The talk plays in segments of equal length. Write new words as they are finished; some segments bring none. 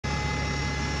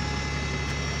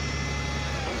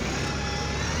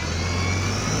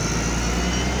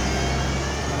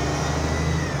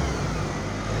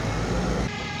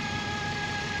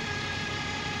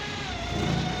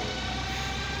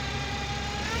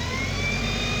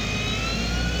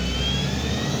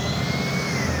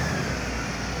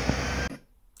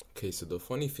Okay, so the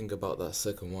funny thing about that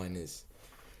second wine is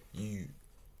you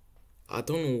I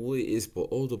don't know what it is, but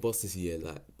all the buses here,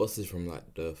 like buses from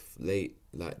like the late,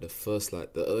 like the first,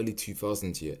 like the early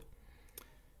 2000s here,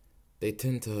 they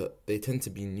tend to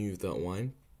be new with that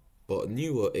wine, but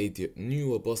newer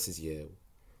buses here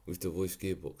with the Voith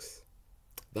Gearbox,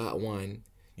 that wine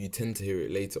you tend to hear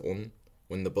it later on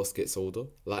when the bus gets older.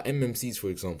 Like MMCs for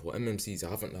example, MMCs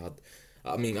I haven't had.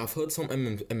 I mean I've heard some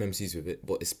MMCs with it,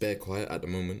 but it's bare quiet at the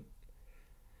moment.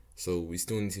 So we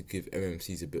still need to give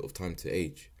MMCs a bit of time to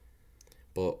age.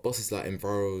 But buses like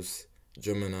Enviros,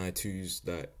 Gemini 2s,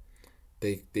 like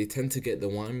they tend to get the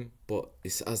wine, but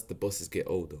it's as the buses get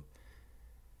older.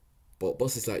 But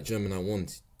buses like Gemini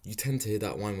 1s, you tend to hear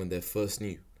that wine when they're first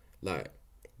new. Like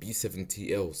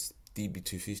B7TLs,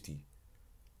 DB250.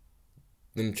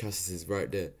 Them chassis is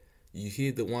right there. You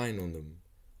hear the wine on them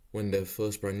when they're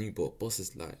first brand new, but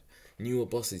buses like newer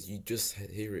buses, you just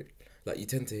hear it. Like you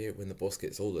tend to hear it when the bus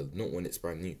gets older, not when it's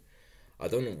brand new. I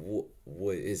don't know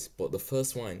what it is, but the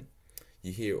first wine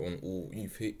you hear it on all you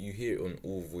hear it on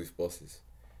all Voith buses.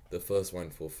 The first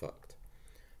wine for a fact.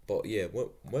 But yeah,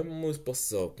 when most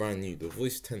buses are brand new, the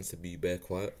voice tends to be bare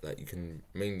quiet. Like you can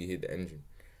mainly hear the engine.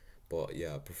 But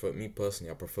yeah, me personally,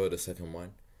 I prefer the second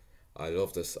wine. I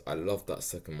love this. I love that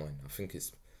second wine. I think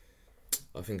it's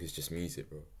just music,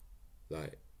 bro.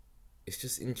 Like, it's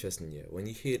just interesting, yeah. When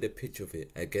you hear the pitch of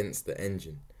it against the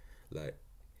engine, like,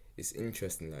 it's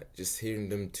interesting. Like, just hearing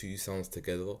them two sounds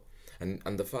together, and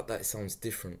the fact that it sounds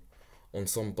different on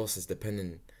some buses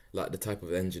depending, like, the type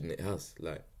of engine it has.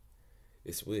 Like,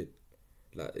 it's weird.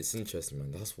 Like, it's interesting,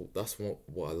 man. That's what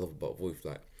I love about Voith.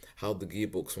 Like, how the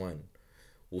gearbox wine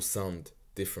will sound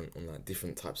different on like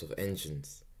different types of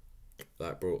engines.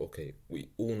 Like, bro, okay, we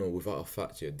all know without a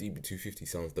fact, yeah, DB250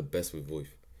 sounds the best with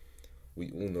Voith. We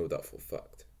all know that for a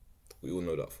fact. We all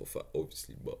know that for a fact,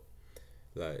 obviously, but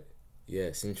like, yeah,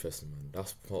 it's interesting, man.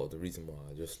 That's part of the reason why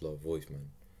I just love Voith, man.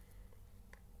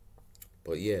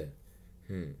 But yeah,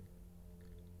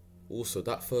 also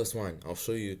that first wine, I'll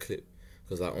show you a clip,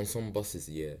 because like on some buses,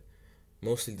 yeah,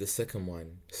 mostly the second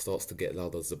wine starts to get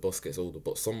louder as the bus gets older,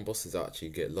 but some buses actually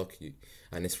get lucky,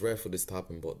 and it's rare for this to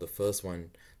happen, but the first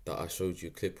wine that I showed you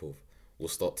a clip of will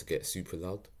start to get super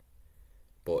loud.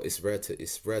 But it's rare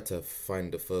to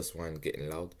find the first wine getting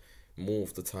loud. More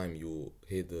of the time you'll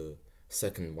hear the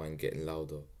second wine getting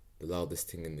louder, the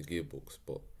loudest thing in the gearbox.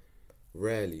 But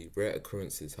rare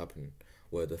occurrences happen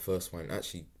where the first wine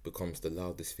actually becomes the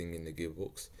loudest thing in the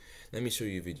gearbox. Let me show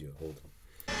you a video, hold on.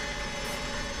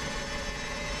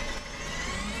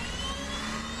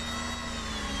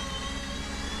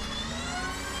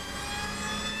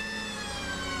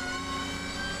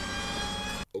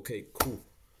 Okay, cool.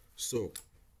 So,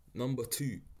 number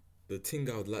two, the thing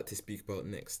I would like to speak about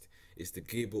next is the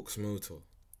gearbox motor.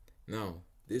 Now,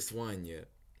 this wine, yeah,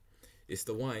 it's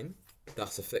the wine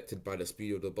that's affected by the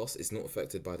speed of the bus. It's not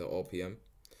affected by the RPM.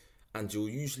 And you'll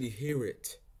usually hear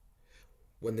it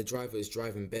when the driver is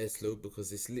driving bare slow,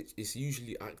 because it's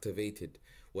usually activated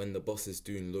when the bus is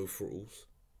doing low throttles.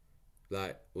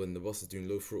 Like when the bus is doing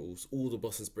low throttles, all the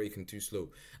buses braking too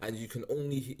slow, and you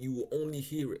will only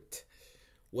hear it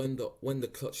when the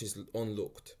clutch is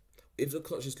unlocked. If the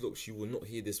clutch is locked, you will not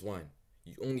hear this whine.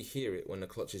 You only hear it when the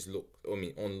clutch is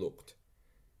unlocked,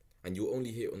 and you'll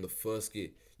only hear it on the first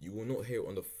gear. You will not hear it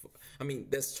on the.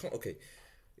 Okay.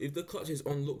 If the clutch is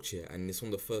unlocked here and it's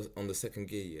on the second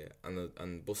gear, yeah,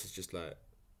 and boss is just like,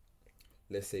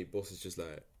 let's say boss is just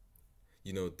like,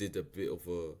 did a bit of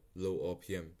a low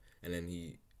RPM, and then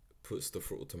he puts the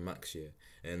throttle to max here,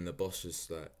 and the boss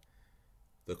just like,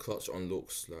 the clutch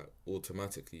unlocks like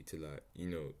automatically to like,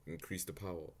 increase the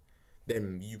power.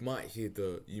 Then you might hear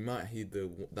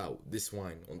this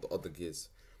whine on the other gears,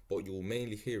 but you'll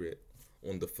mainly hear it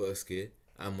on the first gear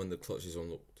and when the clutch is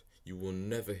unlocked. You will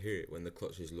never hear it when the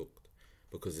clutch is locked,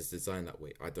 because it's designed that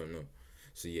way. I don't know.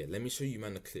 So yeah, let me show you,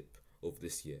 man, a clip of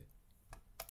this year.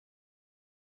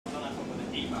 I don't know if I'm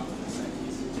going to email them and say,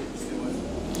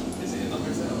 is it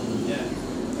another cell? Yeah.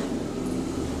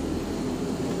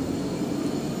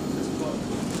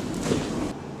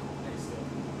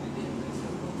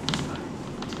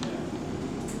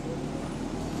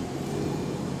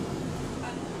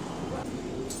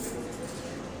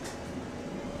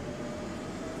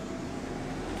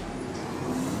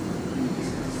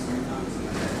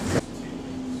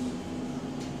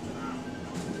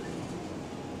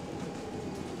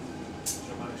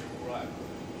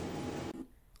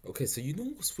 Okay, so you know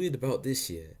what's weird about this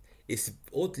year? It's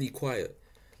oddly quiet.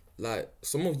 Like,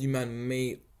 some of you, man,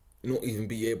 may not even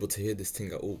be able to hear this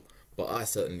thing at all, but I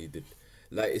certainly did.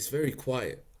 Like, it's very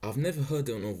quiet. I've never heard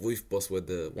it on a Voith bus where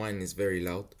the whine is very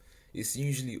loud. it's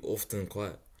usually often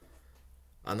quiet.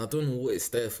 And I don't know what it's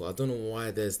there for. I don't know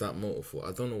why there's that motor for.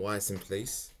 I don't know why it's in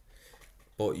place.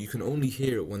 But you can only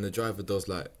hear it when the driver does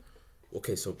like,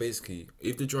 okay, so basically,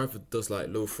 if the driver does like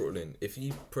low throttling, if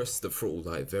he presses the throttle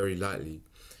like very lightly,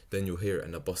 then you'll hear it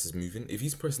and the bus is moving. If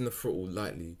he's pressing the throttle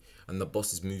lightly and the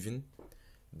bus is moving,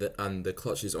 and the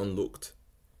clutch is unlocked,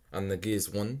 and the gear's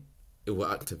one, it will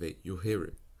activate. You'll hear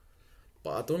it.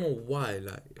 But I don't know why.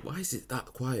 Like, why is it that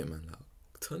quiet, man? Like,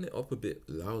 turn it up a bit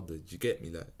louder. Do you get me?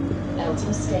 Like,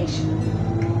 Elton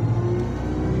Station.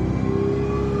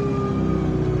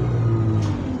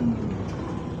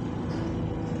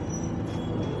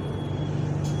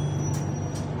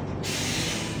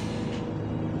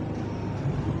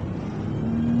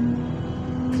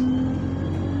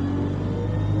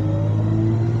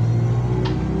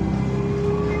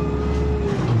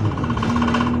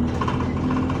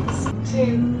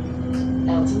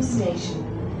 Elton Station.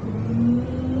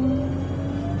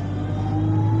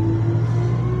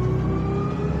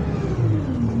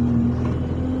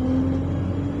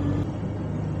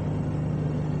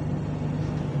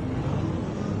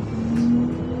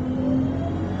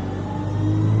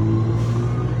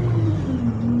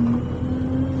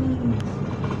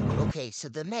 Okay, so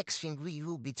the next thing we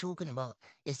will be talking about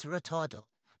is the retardo.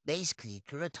 Basically,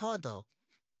 the retardo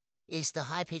is the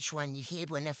high-pitched one you hear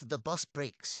whenever the bus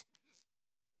brakes,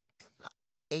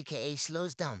 aka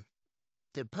slows down.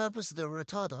 The purpose of the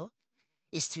retardo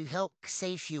is to help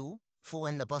save fuel for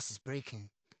when the bus is braking,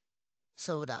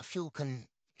 so that fuel can,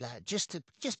 like, just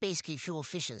basically fuel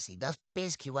efficiency. That's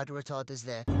basically why the retardo is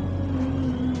there.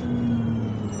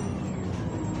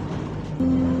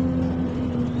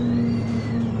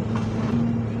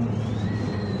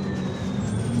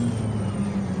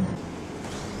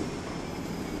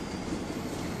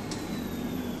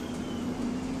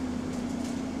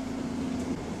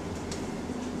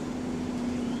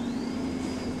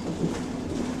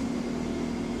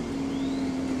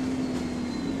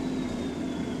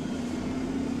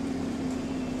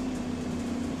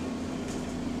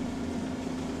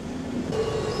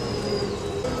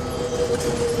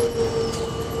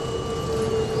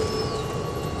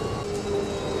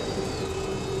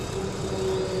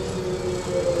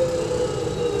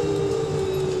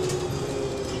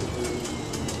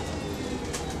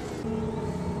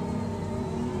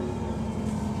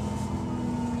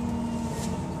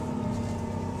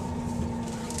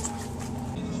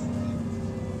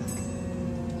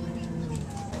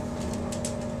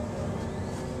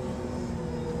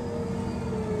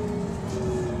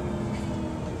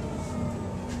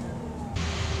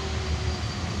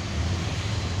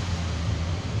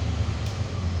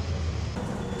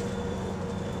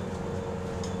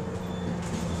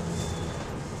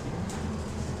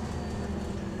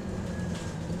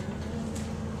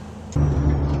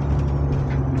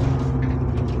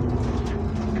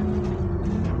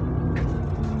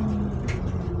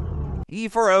 E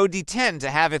for OD tend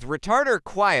to have its retarder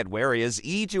quiet, whereas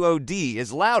E to OD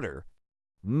is louder.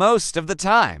 Most of the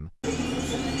time.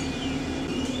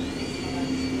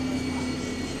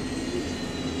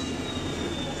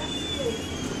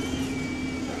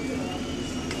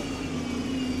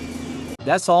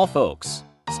 That's all, folks.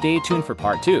 Stay tuned for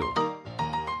part 2.